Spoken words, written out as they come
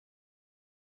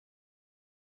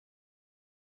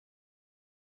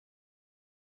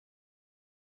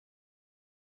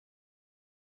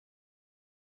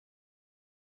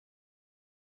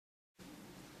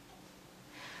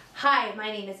Hi,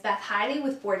 my name is Beth Heidi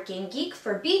with Board Game Geek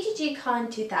for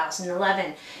BGG-Con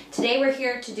 2011. Today we're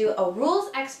here to do a rules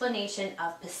explanation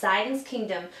of Poseidon's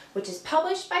Kingdom, which is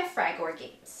published by Fragor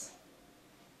Games.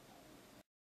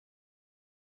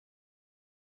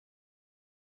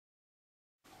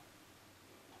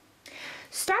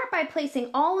 Start by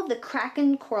placing all of the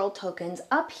Kraken Coral tokens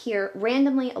up here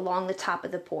randomly along the top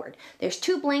of the board. There's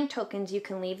 2 blank tokens, you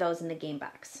can leave those in the game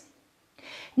box.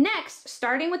 Next,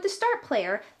 starting with the start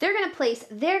player, they're going to place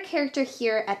their character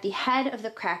here at the head of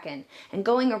the Kraken. And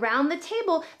going around the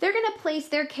table, they're going to place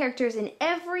their characters in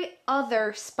every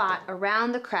other spot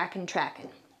around the Kraken.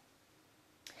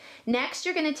 Next,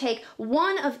 you're going to take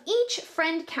one of each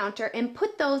friend counter and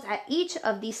put those at each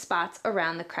of these spots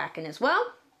around the Kraken as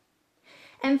well.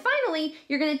 And finally,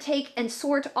 you're going to take and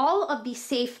sort all of the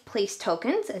safe place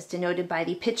tokens, as denoted by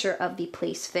the picture of the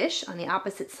place fish on the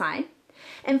opposite side,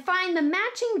 and find the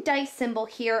matching dice symbol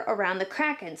here around the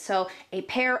Kraken. So a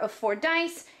pair of 4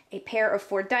 dice, a pair of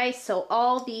 4 dice, so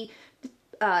all the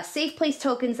safe place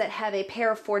tokens that have a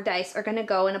pair of 4 dice are going to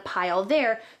go in a pile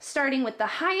there, starting with the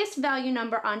highest value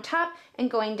number on top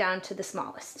and going down to the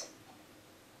smallest.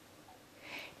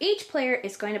 Each player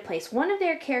is going to place one of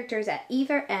their characters at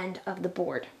either end of the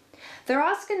board. They're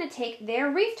also going to take their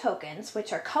reef tokens,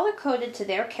 which are color-coded to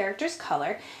their character's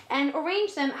color, and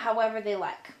arrange them however they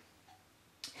like.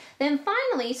 Then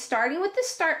finally, starting with the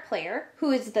start player, who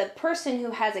is the person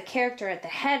who has a character at the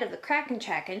head of the Kraken,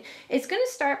 is going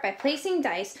to start by placing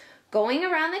dice going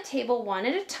around the table one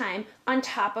at a time on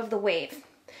top of the wave.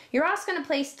 You're also going to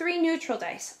place 3 neutral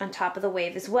dice on top of the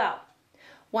wave as well.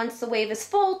 Once the wave is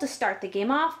full, to start the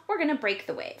game off, we're going to break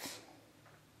the wave.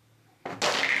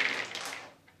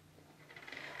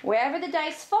 Wherever the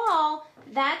dice fall,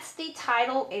 that's the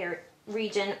tidal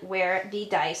region where the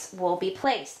dice will be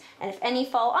placed. And if any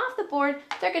fall off the board,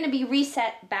 they're going to be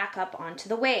reset back up onto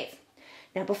the wave.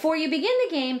 Now before you begin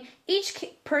the game, each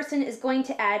person is going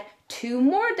to add 2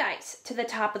 more dice to the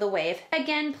top of the wave,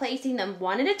 again placing them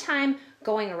one at a time,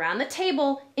 going around the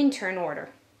table in turn order.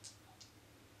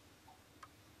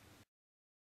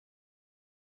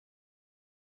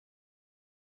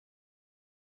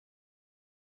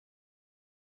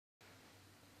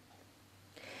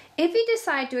 If you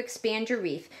decide to expand your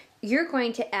reef, you're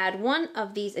going to add one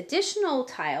of these additional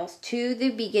tiles to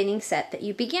the beginning set that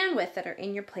you began with that are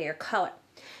in your player color.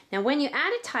 Now when you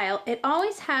add a tile, it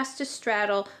always has to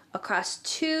straddle across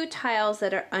 2 tiles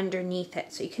that are underneath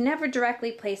it, so you can never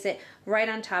directly place it right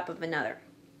on top of another.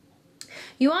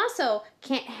 You also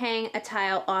can't hang a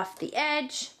tile off the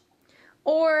edge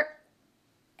or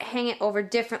hang it over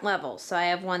different levels. So I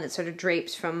have one that sort of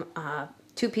drapes from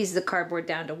 2 pieces of cardboard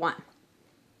down to 1.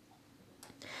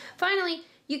 Finally,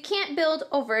 you can't build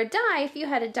over a die. If you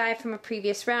had a die from a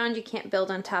previous round, you can't build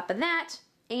on top of that.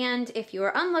 And if you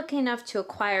are unlucky enough to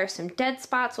acquire some dead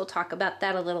spots, we'll talk about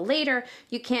that a little later,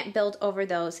 you can't build over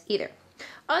those either.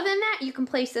 Other than that, you can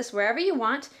place this wherever you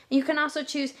want, and you can also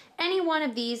choose any one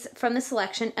of these from the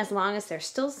selection as long as there's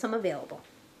still some available.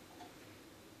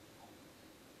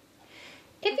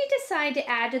 If you decide to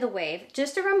add to the wave,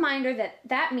 just a reminder that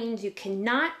that means you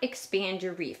cannot expand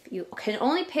your reef. You can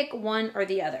only pick one or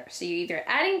the other. So you're either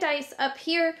adding dice up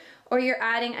here or you're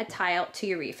adding a tile to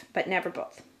your reef, but never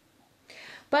both.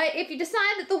 But if you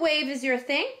decide that the wave is your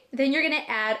thing, then you're going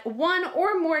to add 1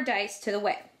 or more dice to the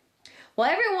wave. Well,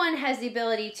 everyone has the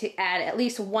ability to add at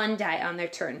least 1 die on their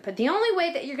turn, but the only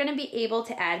way that you're going to be able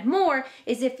to add more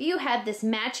is if you have this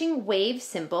matching wave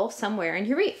symbol somewhere in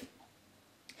your reef.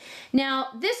 Now,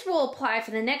 this will apply for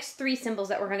the next 3 symbols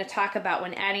that we're going to talk about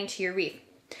when adding to your reef.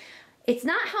 It's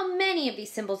not how many of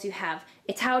these symbols you have,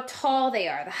 it's how tall they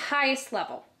are, the highest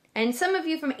level. And some of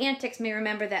you from Antics may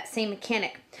remember that same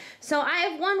mechanic. So I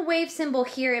have 1 wave symbol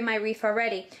here in my reef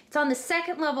already. It's on the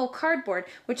 2nd level cardboard,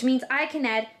 which means I can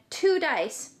add 2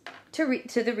 dice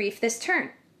to the reef this turn.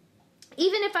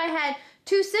 Even if I had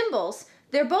 2 symbols,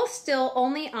 they're both still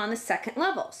only on the 2nd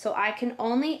level, so I can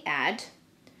only add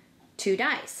 2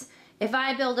 dice. If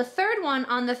I build a 3rd one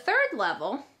on the 3rd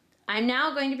level, I'm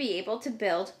now going to be able to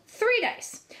build 3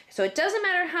 dice. So it doesn't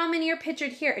matter how many are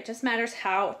pictured here, it just matters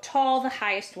how tall the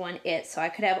highest one is. So I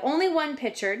could have only 1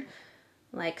 pictured,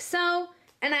 like so,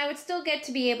 and I would still get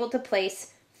to be able to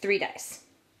place 3 dice.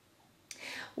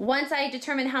 Once I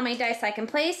determine how many dice I can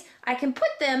place, I can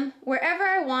put them wherever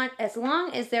I want as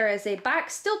long as there is a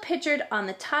box still pictured on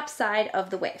the top side of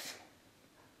the wave.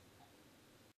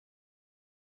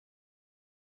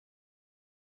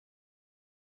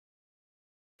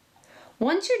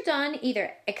 Once you're done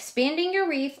either expanding your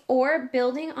reef or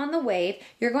building on the wave,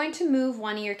 you're going to move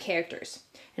one of your characters.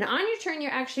 And on your turn,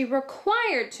 you're actually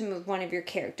required to move one of your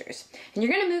characters. And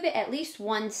you're going to move it at least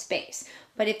one space.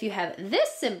 But if you have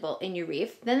this symbol in your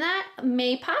reef, then that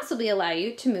may possibly allow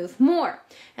you to move more.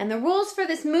 And the rules for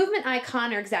this movement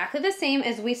icon are exactly the same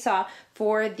as we saw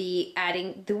for the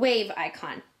adding the wave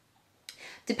icon.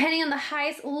 Depending on the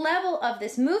highest level of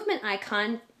this movement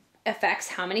icon affects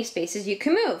how many spaces you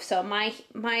can move. So my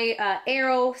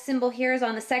arrow symbol here is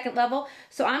on the second level,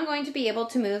 so I'm going to be able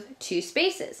to move 2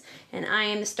 spaces. And I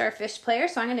am the starfish player,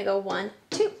 so I'm going to go 1,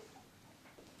 2.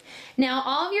 Now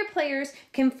all of your players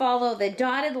can follow the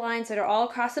dotted lines that are all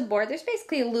across the board. There's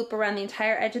basically a loop around the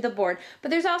entire edge of the board, but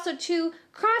there's also 2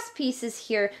 cross pieces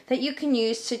here that you can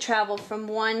use to travel from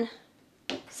one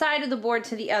side of the board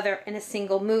to the other in a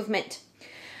single movement.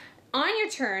 On your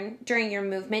turn, during your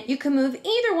movement, you can move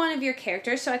either one of your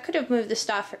characters, so I could have moved the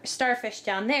starfish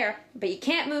down there, but you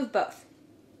can't move both.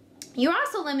 You're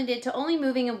also limited to only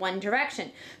moving in one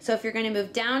direction. So if you're going to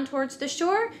move down towards the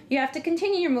shore, you have to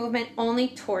continue your movement only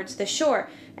towards the shore.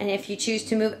 And if you choose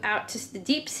to move out to the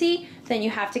deep sea, then you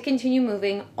have to continue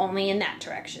moving only in that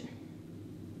direction.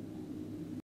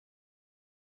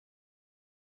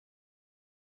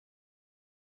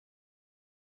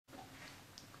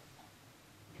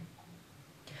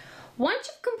 Once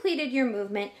you've completed your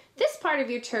movement, this part of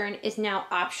your turn is now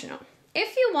optional.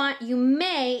 If you want, you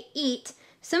may eat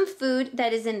some food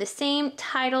that is in the same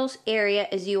titles area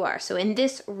as you are, so in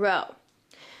this row.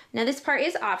 Now this part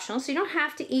is optional, so you don't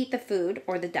have to eat the food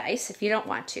or the dice if you don't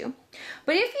want to.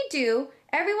 But if you do,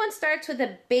 everyone starts with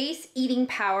a base eating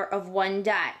power of 1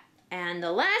 die. And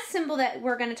the last symbol that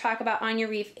we're going to talk about on your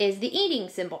reef is the eating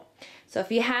symbol. So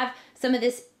if you have some of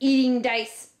this eating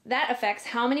dice, that affects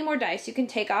how many more dice you can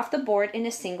take off the board in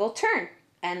a single turn.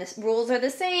 And the rules are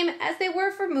the same as they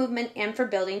were for movement and for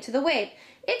building to the wave.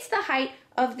 It's the height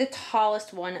of the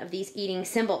tallest one of these eating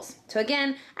symbols. So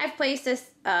again, I've placed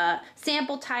this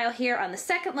sample tile here on the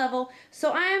second level,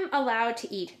 so I'm allowed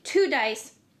to eat 2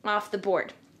 dice off the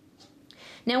board.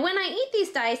 Now when I eat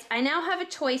these dice, I now have a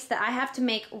choice that I have to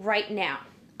make right now.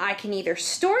 I can either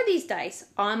store these dice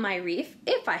on my reef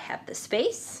if I have the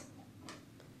space,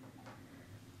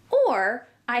 or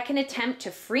I can attempt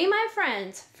to free my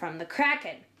friends from the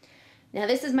Kraken. Now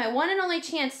this is my one and only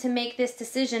chance to make this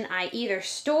decision. I either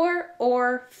store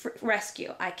or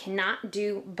rescue. I cannot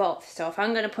do both. So if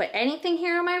I'm going to put anything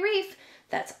here on my reef,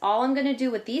 that's all I'm going to do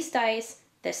with these dice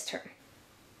this turn.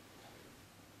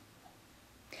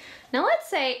 Now let's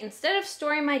say instead of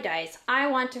storing my dice, I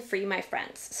want to free my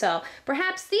friends. So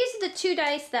perhaps these are the 2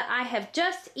 dice that I have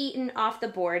just eaten off the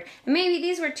board, and maybe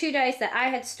these were 2 dice that I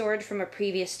had stored from a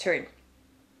previous turn.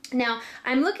 Now,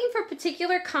 I'm looking for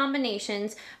particular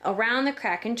combinations around the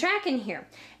Kraken here,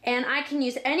 and I can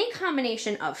use any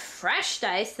combination of fresh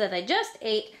dice that I just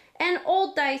ate and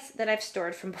old dice that I've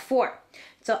stored from before.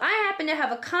 So I happen to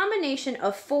have a combination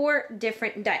of 4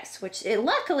 different dice, which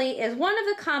luckily is one of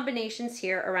the combinations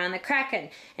here around the Kraken.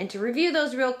 And to review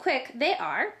those real quick, they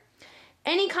are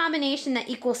any combination that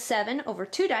equals 7 over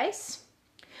 2 dice,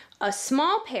 a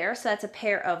small pair, so that's a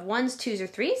pair of 1s, 2s, or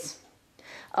 3s,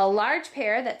 a large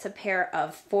pair, that's a pair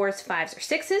of 4s, 5s, or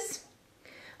 6s,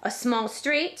 a small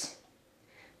straight,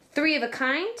 3 of a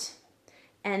kind,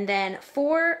 and then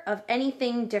 4 of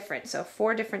anything different, so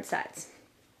 4 different sides.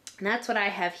 And that's what I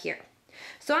have here.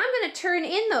 So I'm going to turn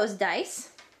in those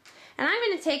dice, and I'm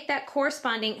going to take that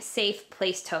corresponding safe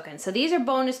place token. So these are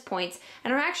bonus points,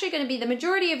 and are actually going to be the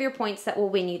majority of your points that will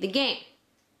win you the game.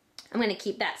 I'm going to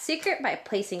keep that secret by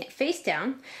placing it face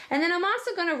down, and then I'm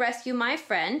also going to rescue my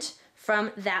friend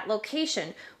from that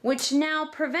location, which now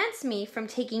prevents me from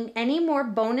taking any more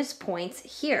bonus points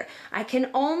here. I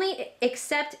can only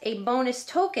accept a bonus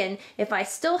token if I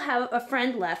still have a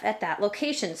friend left at that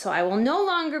location. So I will no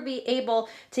longer be able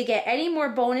to get any more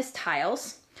bonus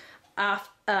tiles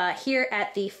here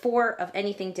at the 4 of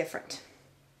anything different.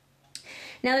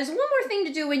 Now there's one more thing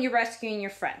to do when you're rescuing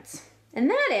your friends, and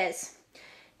that is,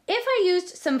 if I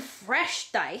used some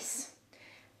fresh dice,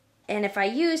 and if I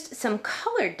used some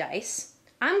colored dice,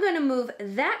 I'm going to move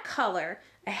that color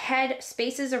ahead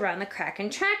spaces around the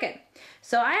Kraken.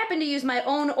 So I happen to use my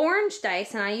own orange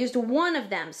dice, and I used 1 of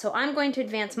them, so I'm going to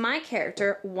advance my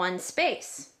character 1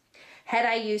 space. Had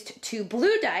I used 2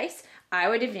 blue dice, I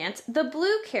would advance the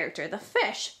blue character, the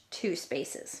fish, 2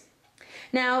 spaces.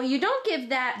 Now, you don't give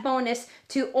that bonus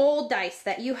to old dice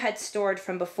that you had stored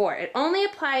from before. It only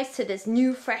applies to this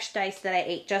new fresh dice that I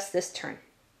ate just this turn.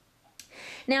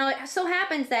 Now, it so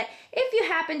happens that if you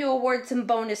happen to award some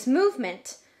bonus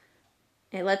movement,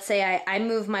 and let's say I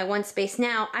move my 1 space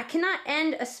now, I cannot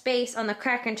end a space on the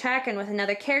Kraken with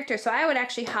another character, so I would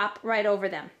actually hop right over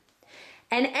them.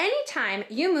 And anytime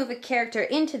you move a character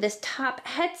into this top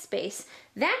headspace,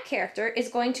 that character is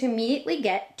going to immediately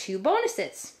get 2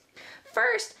 bonuses.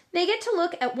 First, they get to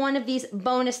look at one of these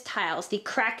bonus tiles, the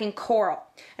Kraken Coral.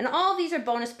 And all of these are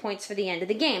bonus points for the end of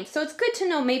the game, so it's good to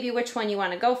know maybe which one you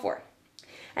want to go for.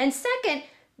 And second,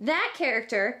 that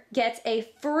character gets a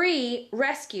free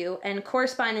rescue and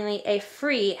correspondingly a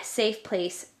free safe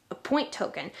place point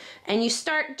token. And you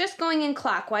start just going in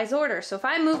clockwise order. So if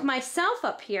I move myself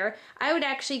up here, I would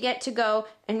actually get to go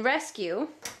and rescue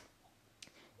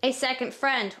a second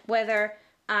friend, whether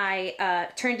I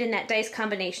turned in that dice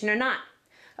combination or not.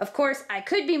 Of course, I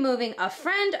could be moving a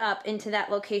friend up into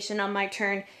that location on my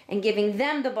turn and giving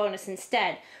them the bonus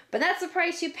instead. But that's the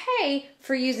price you pay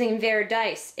for using their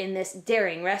dice in this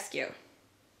daring rescue.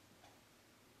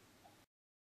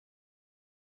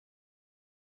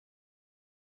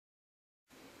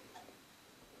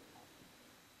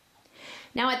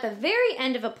 Now at the very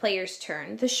end of a player's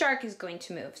turn, the shark is going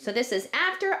to move. So this is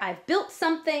after I've built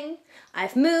something,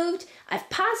 I've moved, I've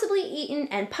possibly eaten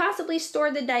and possibly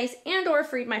stored the dice and or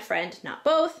freed my friend, not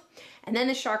both, and then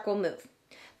the shark will move.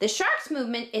 The shark's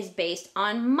movement is based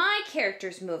on my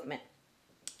character's movement.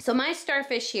 So my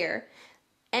starfish here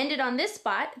ended on this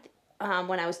spot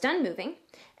when I was done moving,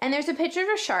 and there's a picture of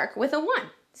a shark with a 1.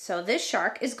 So this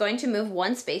shark is going to move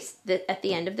 1 space at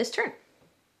the end of this turn.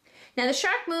 Now the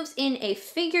shark moves in a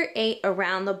figure 8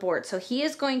 around the board, so he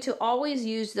is going to always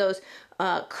use those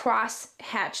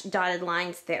cross-hatched dotted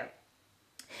lines there.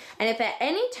 And if at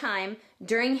any time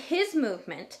during his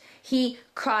movement he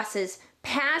crosses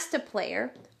past a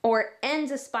player or ends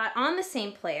a spot on the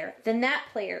same player, then that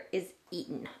player is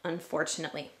eaten,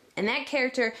 unfortunately. And that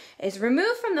character is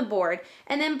removed from the board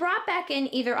and then brought back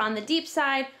in either on the deep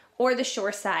side or the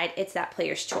shore side. It's that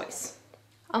player's choice.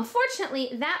 Unfortunately,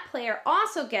 that player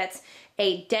also gets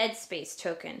a dead space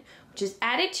token, which is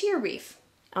added to your reef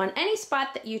on any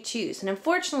spot that you choose. And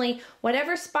unfortunately,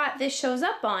 whatever spot this shows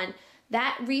up on,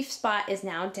 that reef spot is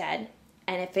now dead.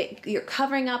 And if you're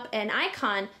covering up an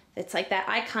icon, it's like that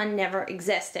icon never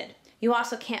existed. You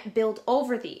also can't build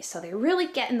over these, so they really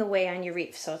get in the way on your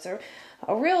reef. So it's a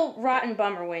real rotten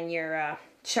bummer when your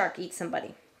shark eats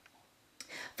somebody.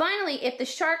 Finally, if the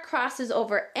shark crosses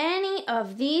over any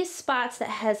of these spots that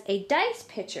has a dice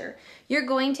pitcher, you're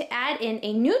going to add in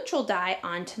a neutral die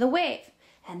onto the wave.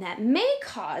 And that may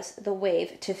cause the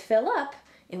wave to fill up,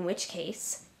 in which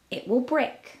case it will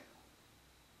break.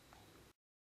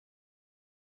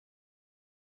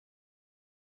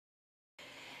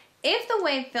 If the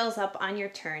wave fills up on your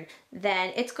turn,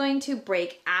 then it's going to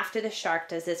break after the shark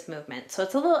does this movement. So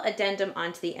it's a little addendum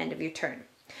onto the end of your turn.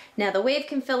 Now the wave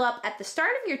can fill up at the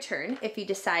start of your turn if you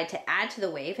decide to add to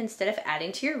the wave instead of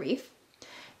adding to your reef.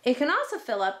 It can also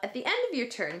fill up at the end of your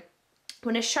turn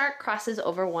when a shark crosses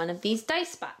over one of these dice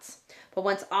spots. But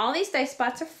once all these dice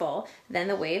spots are full, then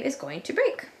the wave is going to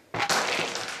break.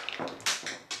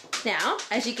 Now,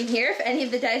 as you can hear, if any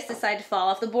of the dice decide to fall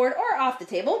off the board or off the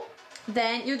table,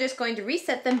 then you're just going to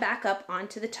reset them back up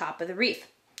onto the top of the reef.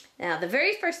 Now the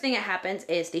very first thing that happens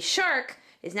is the shark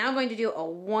is now going to do a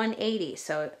 180.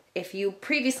 So if you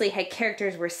previously had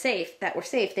characters that were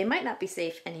safe, they might not be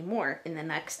safe anymore in the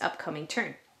next upcoming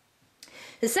turn.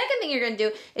 The second thing you're going to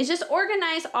do is just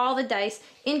organize all the dice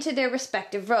into their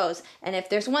respective rows. And if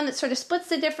there's one that sort of splits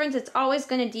the difference, it's always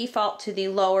going to default to the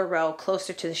lower row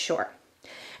closer to the shore.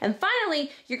 And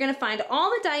finally, you're going to find all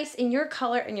the dice in your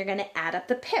color and you're going to add up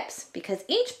the pips, because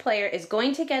each player is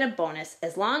going to get a bonus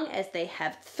as long as they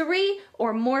have 3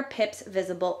 or more pips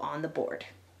visible on the board.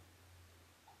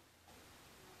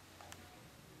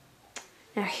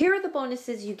 Now here are the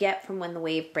bonuses you get from when the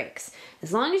wave breaks.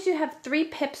 As long as you have 3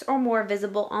 pips or more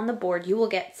visible on the board, you will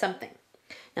get something.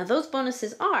 Now those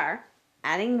bonuses are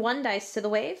adding 1 dice to the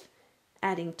wave,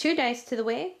 adding 2 dice to the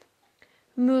wave,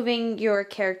 moving your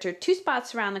character 2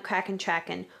 spots around the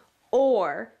Kraken,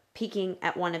 or peeking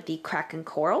at one of the Kraken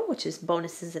Coral, which is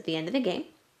bonuses at the end of the game,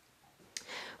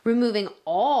 removing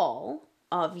all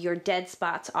of your dead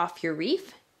spots off your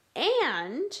reef,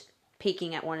 and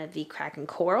peeking at one of the Kraken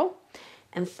Coral,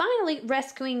 and finally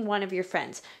rescuing one of your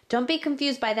friends. Don't be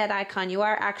confused by that icon. You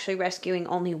are actually rescuing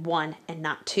only 1 and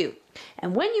not 2.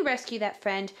 And when you rescue that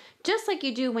friend, just like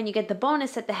you do when you get the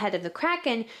bonus at the head of the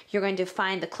Kraken, you're going to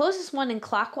find the closest one in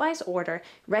clockwise order,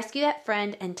 rescue that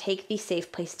friend, and take the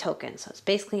safe place token. So it's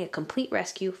basically a complete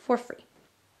rescue for free.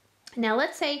 Now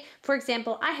let's say, for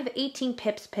example, I have 18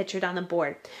 pips pictured on the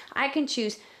board. I can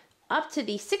choose up to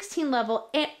the 16 level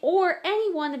or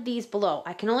any one of these below.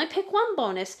 I can only pick 1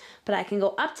 bonus, but I can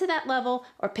go up to that level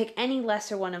or pick any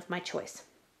lesser one of my choice.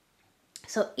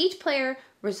 So each player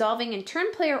resolving in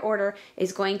turn player order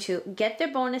is going to get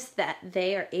their bonus that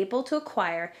they are able to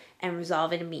acquire and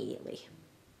resolve it immediately.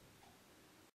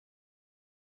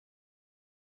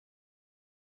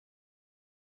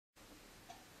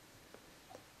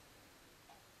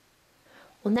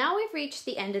 Well, now we've reached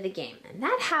the end of the game, and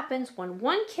that happens when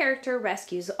one character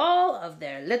rescues all of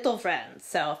their little friends.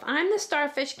 So if I'm the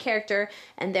starfish character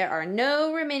and there are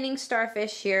no remaining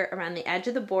starfish here around the edge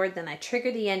of the board, then I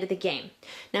trigger the end of the game.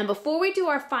 Now, before we do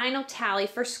our final tally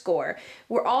for score,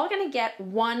 we're all going to get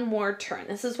one more turn.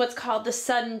 This is what's called the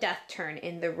sudden death turn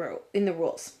in the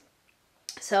rules.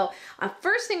 So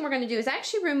first thing we're going to do is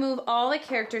actually remove all the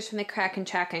characters from the Kraken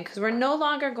Tracken because we're no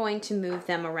longer going to move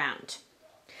them around.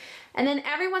 And then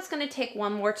everyone's going to take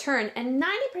one more turn, and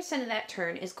 90% of that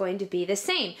turn is going to be the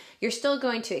same. You're still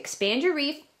going to expand your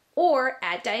reef or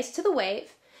add dice to the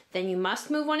wave. Then you must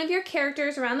move one of your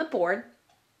characters around the board,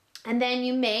 and then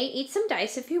you may eat some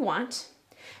dice if you want.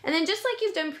 And then just like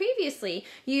you've done previously,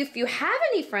 if you have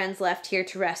any friends left here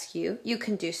to rescue, you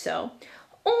can do so.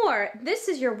 Or this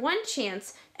is your one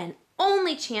chance and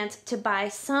only chance to buy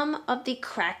some of the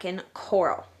Kraken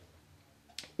Coral.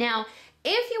 Now,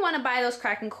 if you want to buy those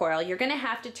Kraken Coral, you're going to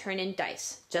have to turn in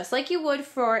dice, just like you would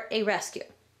for a rescue.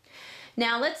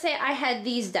 Now, let's say I had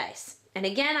these dice. And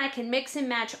again, I can mix and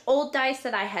match old dice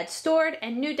that I had stored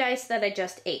and new dice that I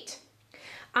just ate.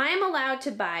 I am allowed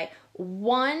to buy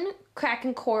one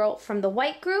Kraken Coral from the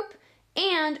white group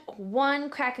and one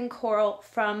Kraken Coral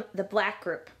from the black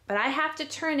group. But I have to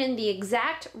turn in the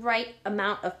exact right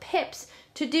amount of pips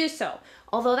to do so.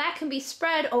 Although that can be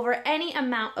spread over any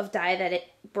amount of die that it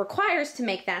requires to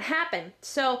make that happen.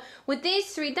 So with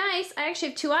these 3 dice, I actually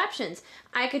have 2 options.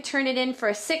 I could turn it in for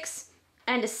a 6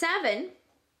 and a 7,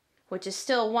 which is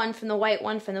still 1 from the white,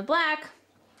 1 from the black,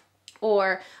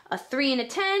 or a 3 and a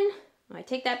 10, I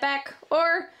take that back,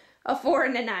 or a 4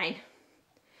 and a 9.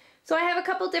 So I have a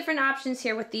couple different options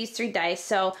here with these 3 dice.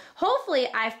 So hopefully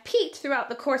I've peeked throughout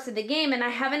the course of the game and I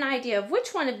have an idea of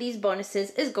which one of these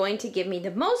bonuses is going to give me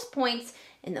the most points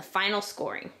in the final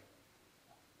scoring.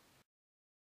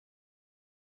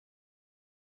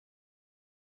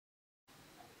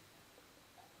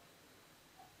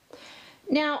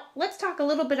 Now, let's talk a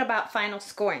little bit about final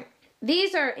scoring.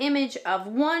 These are image of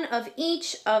one of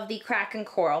each of the Kraken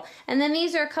Coral, and then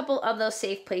these are a couple of those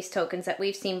safe place tokens that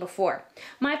we've seen before.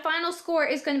 My final score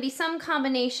is going to be some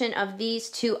combination of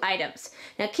these 2 items.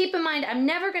 Now keep in mind, I'm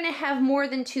never going to have more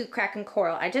than 2 Kraken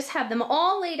Coral. I just have them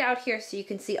all laid out here so you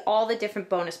can see all the different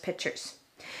bonus pictures.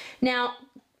 Now,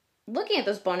 looking at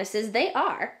those bonuses, they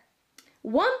are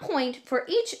 1 point for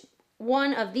each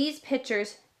one of these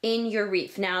pictures in your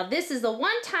reef. Now, this is the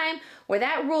one time where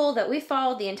that rule that we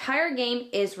followed the entire game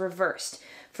is reversed.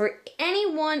 For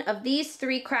any one of these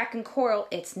 3 Kraken Coral,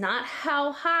 it's not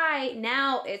how high,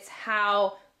 now it's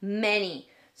how many.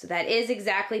 So that is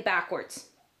exactly backwards.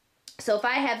 So if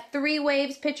I have 3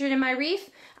 waves pictured in my reef,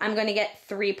 I'm going to get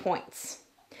 3 points.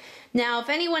 Now, if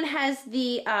anyone has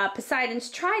the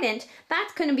Poseidon's trident,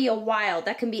 that's going to be a wild.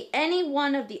 That can be any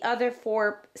one of the other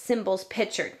 4 symbols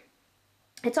pictured.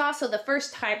 It's also the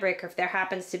first tiebreaker if there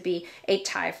happens to be a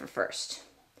tie for first.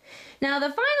 Now, the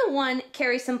final one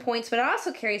carries some points, but it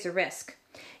also carries a risk.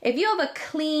 If you have a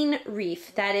clean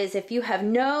reef, that is, if you have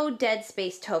no dead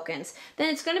space tokens, then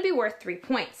it's going to be worth 3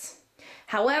 points.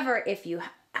 However, if you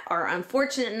are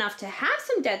unfortunate enough to have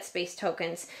some dead space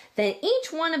tokens, then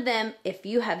each one of them, if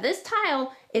you have this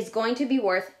tile, is going to be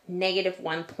worth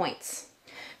 -1 points.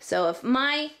 So if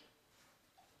my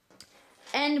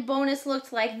end bonus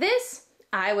looked like this,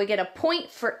 I would get a point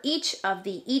for each of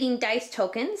the eating dice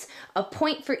tokens, a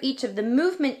point for each of the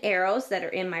movement arrows that are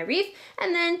in my reef,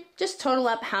 and then just total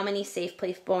up how many safe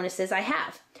place bonuses I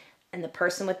have. And the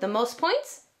person with the most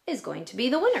points is going to be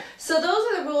the winner. So those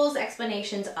are the rules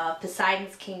explanations of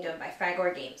Poseidon's Kingdom by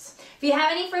Fragor Games. If you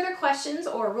have any further questions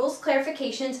or rules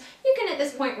clarifications, you can at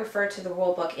this point refer to the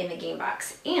rule book in the game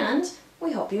box. And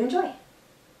we hope you enjoy.